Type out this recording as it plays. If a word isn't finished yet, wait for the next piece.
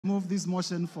Move this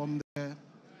motion from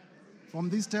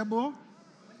this table.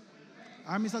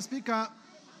 Mr. Speaker,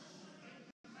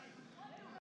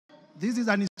 this is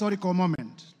an historical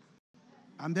moment,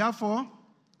 and therefore,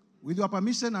 with your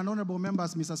permission and honorable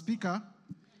members, Mr. Speaker,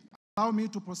 allow me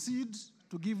to proceed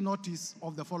to give notice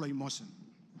of the following motion.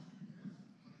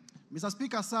 Mr.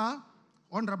 Speaker, sir,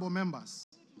 honorable members,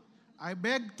 I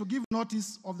beg to give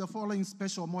notice of the following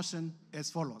special motion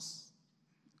as follows.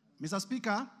 Mr.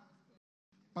 Speaker,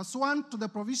 pursuant to the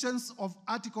provisions of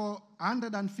Article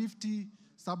 150,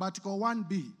 Sub-Article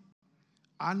 1B,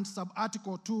 and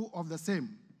Sub-Article 2 of the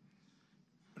same,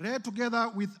 read together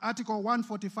with Article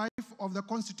 145 of the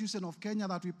Constitution of Kenya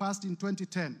that we passed in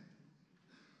 2010,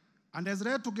 and as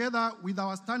read together with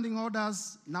our standing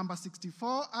orders number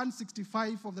 64 and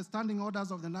 65 of the standing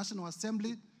orders of the National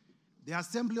Assembly, the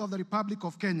Assembly of the Republic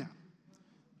of Kenya,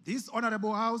 this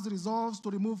Honorable House resolves to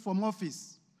remove from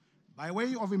office, by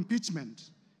way of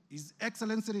impeachment, His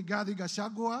Excellency Rigathi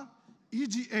Gachagua,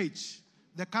 EGH,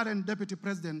 the current Deputy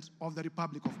President of the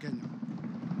Republic of Kenya.